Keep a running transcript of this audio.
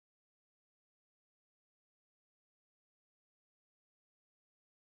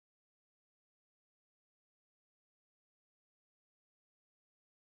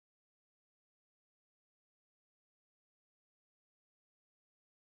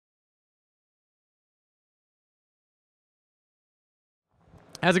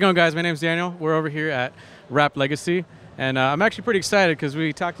How's it going, guys? My name's Daniel. We're over here at Rap Legacy, and I'm actually pretty excited because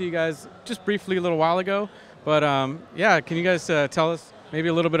we talked to you guys just briefly a little while ago. But yeah, can you guys tell us maybe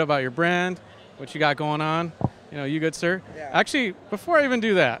a little bit about your brand, what you got going on? You know, you good, sir? Yeah. Actually, before I even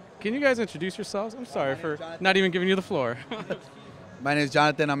do that, can you guys introduce yourselves? I'm sorry for not even giving you the floor. My name is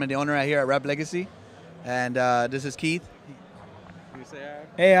Jonathan. I'm the owner right here at Rap Legacy. And this is Keith. Can you say hi?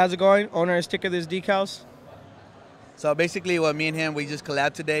 Hey, how's it going? Owner and sticker this Decals. So basically what me and him, we just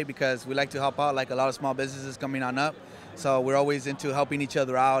collabed today because we like to help out like a lot of small businesses coming on up. So we're always into helping each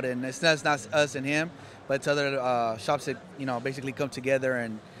other out. And it's not us and him, but it's other shops that, basically come together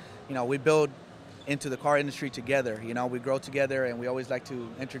and, we build into the car industry together. We grow together and we always like to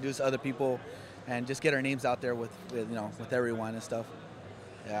introduce other people and just get our names out there with everyone and stuff.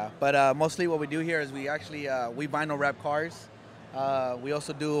 Yeah, but mostly what we do here is we actually we vinyl wrap cars. We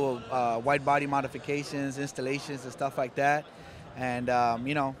also do wide body modifications, installations, and stuff like that. And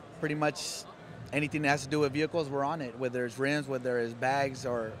pretty much anything that has to do with vehicles, we're on it. Whether it's rims, whether it's bags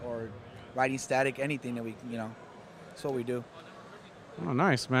or riding static, anything that we that's what we do. Oh,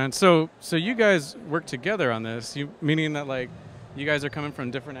 nice, man. So you guys work together on this, meaning that like you guys are coming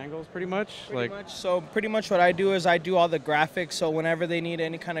from different angles pretty much? So pretty much what I do is I do all the graphics. So whenever they need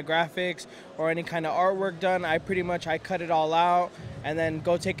any kind of graphics or any kind of artwork done, I cut it all out and then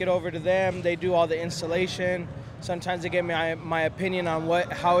go take it over to them. They do all the installation. Sometimes they give me my opinion on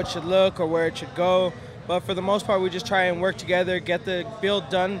how it should look or where it should go. But for the most part, we just try and work together, get the build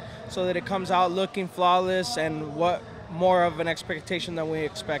done so that it comes out looking flawless and what more of an expectation than we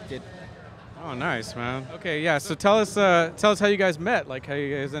expected. Oh, nice, man. Okay, yeah. So tell us how you guys met, like how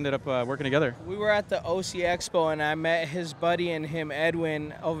you guys ended up working together. We were at the OC Expo, and I met his buddy and him,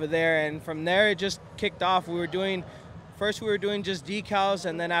 Edwin, over there. And from there, it just kicked off. First we were doing just decals,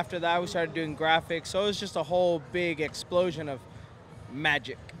 and then after that, we started doing graphics. So it was just a whole big explosion of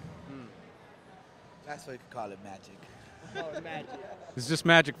magic. That's what you could call it, magic. Oh, magic. It's just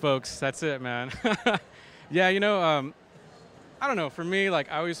magic, folks. That's it, man. Yeah, I don't know. For me,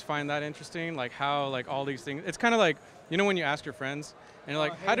 like I always find that interesting, like how like all these things. It's kind of like when you ask your friends and you're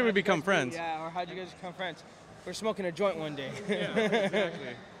like, Hey, how did we become friends? Yeah, or how'd you guys become friends? We're smoking a joint one day. Yeah,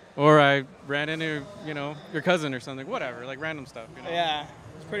 exactly. Or I ran into your cousin or something, whatever, like random stuff. Yeah,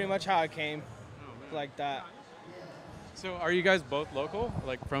 it's pretty much how it came, like that. So are you guys both local,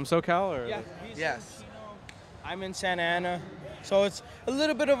 like from SoCal, or? Yeah. Yes. I'm in Santa Ana, so it's a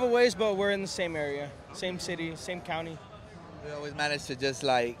little bit of a ways, but we're in the same area, same city, same county. We always manage to just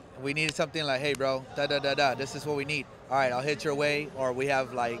like, we needed something like, hey bro, this is what we need. All right, I'll hit your way. Or we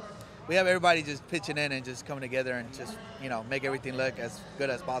have everybody just pitching in and just coming together and just, make everything look as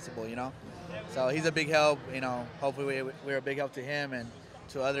good as possible, So he's a big help, hopefully we're a big help to him and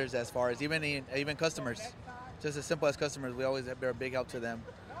to others as far as even customers. Just as simple as customers, we always have a big help to them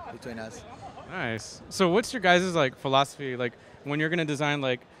between us. Nice. So what's your guys' like philosophy, like when you're gonna design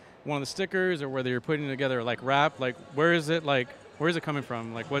like one of the stickers or whether you're putting together like wrap, like where is it coming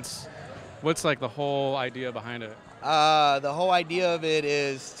from? Like what's like the whole idea behind it? The whole idea of it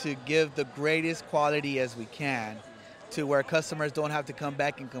is to give the greatest quality as we can to where customers don't have to come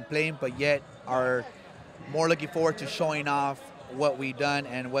back and complain, but yet are more looking forward to showing off what we done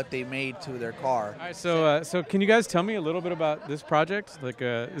and what they made to their car. All right, so can you guys tell me a little bit about this project? Like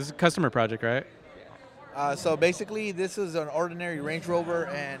this is a customer project, right? So basically, this is an ordinary Range Rover,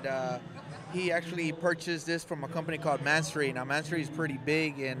 and he actually purchased this from a company called Manstry. Now, Manstry is pretty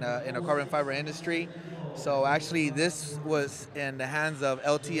big in the carbon fiber industry. So actually, this was in the hands of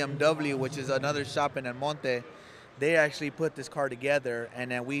LTMW, which is another shop in El Monte. They actually put this car together, and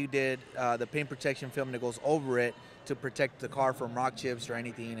then we did the paint protection film that goes over it to protect the car from rock chips or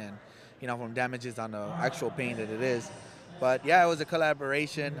anything, and from damages on the actual paint that it is. But yeah, it was a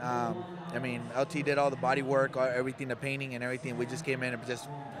collaboration. LT did all the body work, everything, the painting and everything. We just came in and just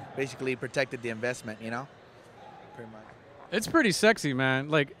basically protected the investment, pretty much. It's pretty sexy, man.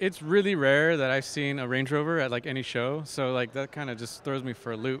 Like it's really rare that I've seen a Range Rover at like any show. So like that kind of just throws me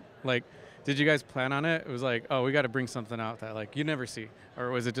for a loop. Like, did you guys plan on it? It was like, oh, we got to bring something out that like you never see, or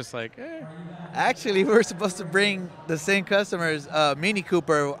was it just like, eh? Actually, we were supposed to bring the same customers Mini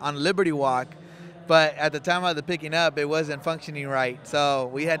Cooper on Liberty Walk. But at the time of the picking up, it wasn't functioning right. So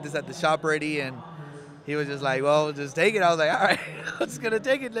we had this at the shop ready, and he was just like, well, just take it. I was like, all right, I'm just going to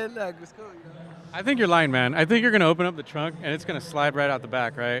take it then. Let's go. I think you're lying, man. I think you're going to open up the trunk, and it's going to slide right out the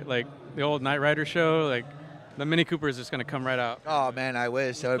back, right? Like the old Knight Rider show, like the Mini Cooper is just going to come right out. Oh, man, I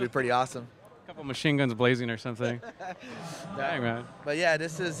wish. That would be pretty awesome. A couple machine guns blazing or something. Dang, man. But yeah,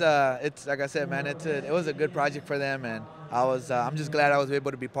 this is, it's like I said, man, it was a good project for them, and I'm just glad I was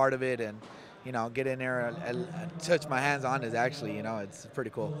able to be part of it, and get in there and touch my hands on it. Actually, it's pretty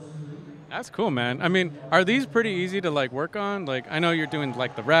cool. That's cool, man. I mean, are these pretty easy to like work on? Like, I know you're doing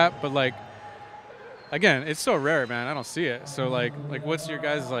like the wrap, but like, again, it's so rare, man. I don't see it. So like what's your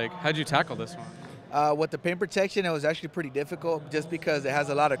guys like? How'd you tackle this one? With the paint protection, it was actually pretty difficult just because it has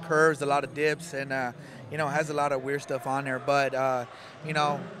a lot of curves, a lot of dips, and it has a lot of weird stuff on there. But I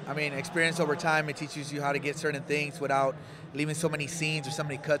mean, experience over time, it teaches you how to get certain things without leaving so many seams or so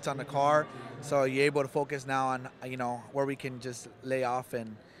many cuts on the car. So you're able to focus now on where we can just lay off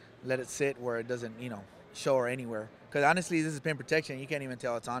and let it sit where it doesn't show or anywhere. Because honestly, this is paint protection. You can't even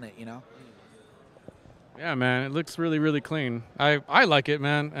tell it's on it. Yeah, man, it looks really, really clean. I like it,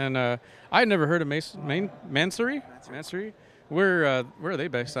 man. And I never heard of Mansory. Where are they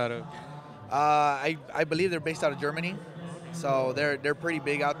based out of? I believe they're based out of Germany, so they're pretty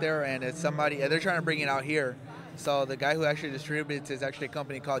big out there, and it's somebody they're trying to bring it out here. So the guy who actually distributes is actually a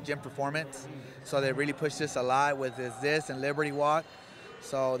company called Gym Performance. So they really push this a lot with this and Liberty Walk.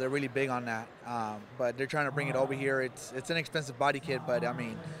 So they're really big on that. But they're trying to bring it over here. It's an expensive body kit, but I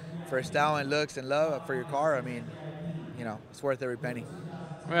mean, for style and looks and love for your car, I mean, it's worth every penny.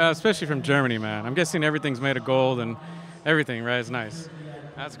 Well, especially from Germany, man. I'm guessing everything's made of gold and everything, right? It's nice.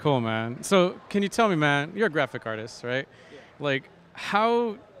 That's cool, man. So can you tell me, man, you're a graphic artist, right? Yeah. Like,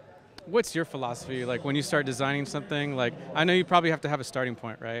 what's your philosophy? Like, when you start designing something, like, I know you probably have to have a starting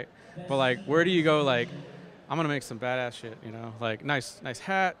point, right? But, like, where do you go, like, I'm going to make some badass shit, Like, nice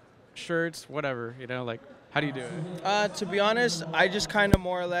hat, shirts, whatever, Like, how do you do it? To be honest, I just kind of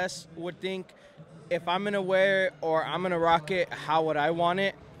more or less would think if I'm going to wear it or I'm going to rock it, how would I want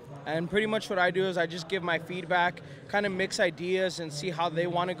it? And pretty much what I do is I just give my feedback, kind of mix ideas and see how they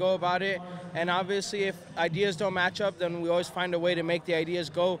want to go about it. And obviously if ideas don't match up, then we always find a way to make the ideas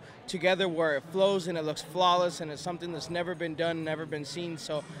go together where it flows and it looks flawless and it's something that's never been done, never been seen.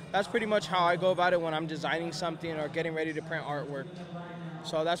 So that's pretty much how I go about it when I'm designing something or getting ready to print artwork.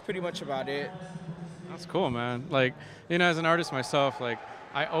 So that's pretty much about it. That's cool, man. Like, as an artist myself, like,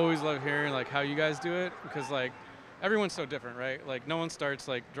 I always love hearing like how you guys do it because like everyone's so different, right? Like no one starts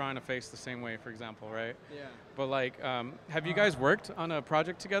like drawing a face the same way, for example, right? Yeah. But like, have you guys worked on a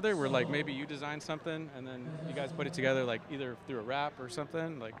project together where like maybe you designed something and then you guys put it together like either through a wrap or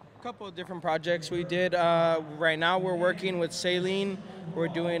something? Like a couple of different projects we did. Right now we're working with Saline. We're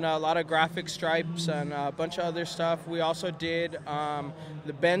doing a lot of graphic stripes and a bunch of other stuff. We also did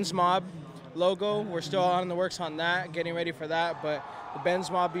the Benz Mob logo. We're still on the works on that, getting ready for that. But the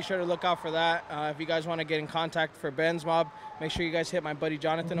Benz Mob, be sure to look out for that. If you guys want to get in contact for Benz Mob, make sure you guys hit my buddy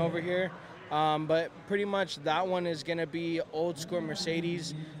Jonathan over here. But pretty much that one is going to be old school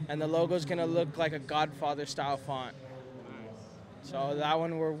Mercedes, and the logo is going to look like a Godfather style font. So that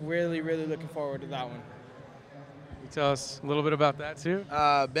one, we're really, really looking forward to that one. Can you tell us a little bit about that too?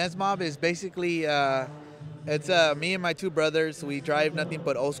 Benz Mob is basically it's me and my two brothers. We drive nothing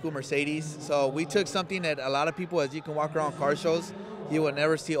but old school Mercedes. So we took something that a lot of people, as you can walk around car shows, you will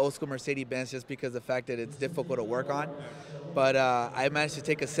never see old school Mercedes-Benz just because of the fact that it's difficult to work on. But I managed to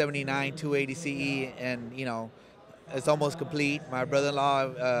take a 79 280 CE and, it's almost complete. My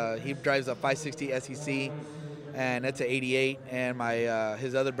brother-in-law, he drives a 560 SEC and it's an 88. And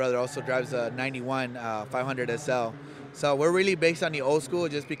his other brother also drives a 91 500 SL. So we're really based on the old school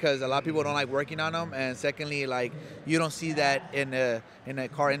just because a lot of people don't like working on them. And secondly, like, you don't see that in the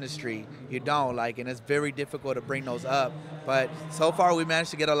car industry. You don't, like, and it's very difficult to bring those up. But so far we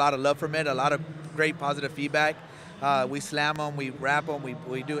managed to get a lot of love from it, a lot of great positive feedback. We slam them, we wrap them,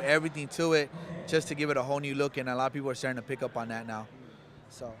 we do everything to it just to give it a whole new look. And a lot of people are starting to pick up on that now.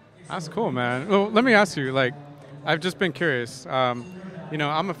 So that's cool, man. Well, let me ask you, like, I've just been curious. I'm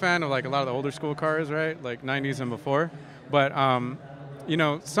a fan of like a lot of the older school cars, right? Like 90s and before. But,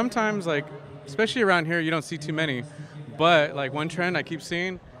 sometimes like, especially around here, you don't see too many. But like one trend I keep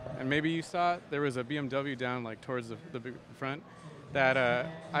seeing, and maybe you saw it, there was a BMW down like towards the big front that,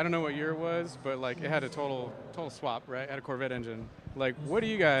 I don't know what year it was, but like it had a total swap, right? It had a Corvette engine. Like, what do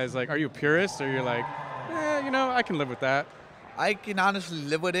you guys, like, are you a purist or you're like, I can live with that? I can honestly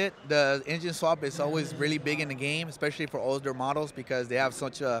live with it. The engine swap is always really big in the game, especially for older models because they have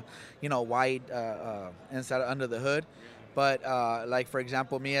such a, wide inside under the hood. But like, for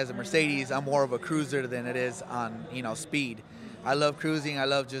example, me as a Mercedes, I'm more of a cruiser than it is on, speed. I love cruising. I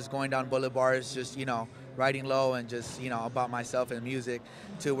love just going down boulevards, just, riding low and just, about myself and music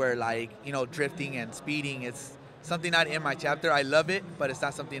to where, like, drifting and speeding, it's something not in my chapter. I love it, but it's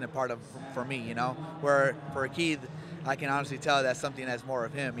not something a part of for me, where for Keith, I can honestly tell that's something that's more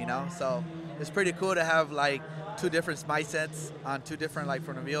of him, So it's pretty cool to have like two different mindsets on two different like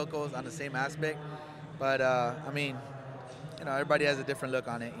from the vehicles on the same aspect. But I mean, everybody has a different look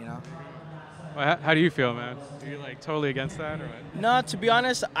on it, Well, how do you feel, man? Are you like totally against that or what? No, to be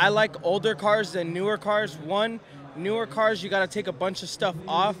honest, I like older cars than newer cars. One, newer cars, you got to take a bunch of stuff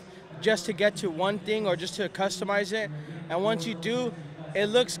off just to get to one thing or just to customize it. And once you do, it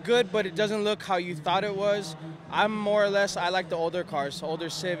looks good, but it doesn't look how you thought it was. I'm more or less, I like the older cars, older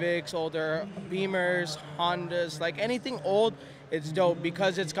Civics, older Beamers, Hondas, like anything old. It's dope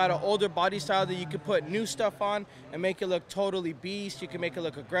because it's got an older body style that you can put new stuff on and make it look totally beast. You can make it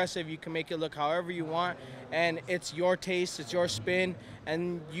look aggressive. You can make it look however you want. And it's your taste, it's your spin,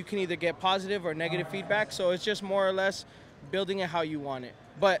 and you can either get positive or negative feedback. So it's just more or less building it how you want it.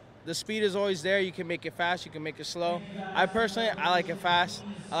 But the speed is always there. You can make it fast, you can make it slow. I like it fast.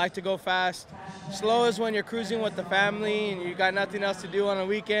 I like to go fast. Slow is when you're cruising with the family and you got nothing else to do on a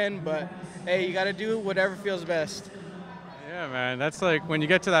weekend, but hey, you got to do whatever feels best. Yeah, man, that's like when you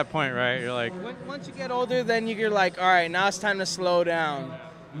get to that point, right? You're like, Once you get older, then you're like, all right, now it's time to slow down.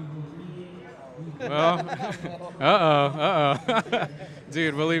 well,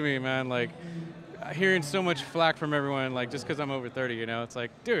 dude, believe me, man, like hearing so much flack from everyone, like just because I'm over 30, you know, it's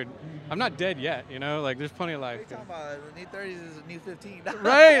like, dude, I'm not dead yet, you know, like there's plenty of life. What are you talking about? The new 30s is a new 15.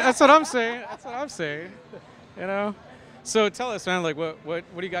 Right, that's what I'm saying. That's what I'm saying. You know. So tell us, man, like what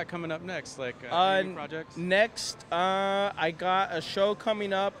do you got coming up next? Like any projects? Next, I got a show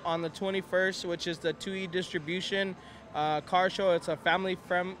coming up on the 21st, which is the 2E Distribution car show. It's a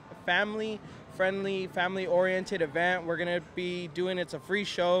family-friendly, family-oriented event. We're gonna be doing, it's a free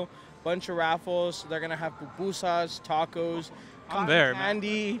show, bunch of raffles. They're gonna have pupusas, tacos, I'm there,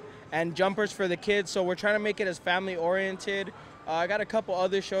 candy, and jumpers for the kids. So we're trying to make it as family-oriented. I got a couple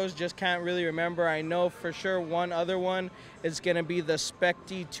other shows, just can't really remember. I know for sure one other one is going to be the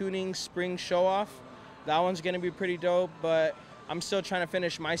Specty Tuning Spring Show-Off. That one's going to be pretty dope, but I'm still trying to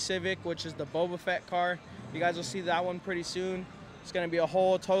finish my Civic, which is the Boba Fett car. You guys will see that one pretty soon. It's going to be a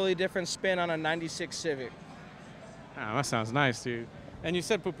whole totally different spin on a 96 Civic. Oh, that sounds nice, dude. And you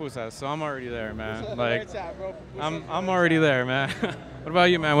said pupusas, so I'm already there, man. Like, Where it's at, bro. I'm already there, man. What about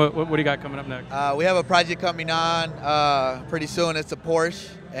you, man? What do you got coming up next? We have a project coming on pretty soon. It's a Porsche,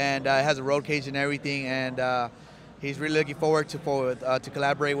 and it has a road cage and everything. And he's really looking forward to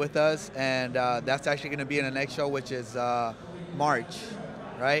collaborate with us. And that's actually going to be in the next show, which is March,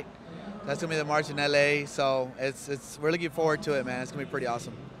 right? That's going to be the March in LA. So we're looking forward to it, man. It's going to be pretty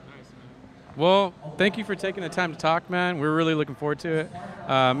awesome. Well, thank you for taking the time to talk, man. We're really looking forward to it.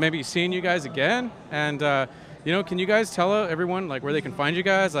 Maybe seeing you guys again. And, you know, can you guys tell everyone like where they can find you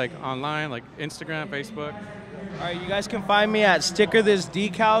guys, like online, like Instagram, Facebook? All right, you guys can find me at Sticker This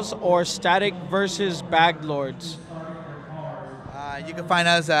Decals or Static versus Bag Lords. You can find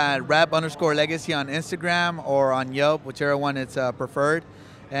us at rap_legacy on Instagram or on Yelp, whichever one it's preferred.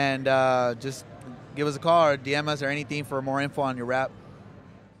 And just give us a call or DM us or anything for more info on your rap.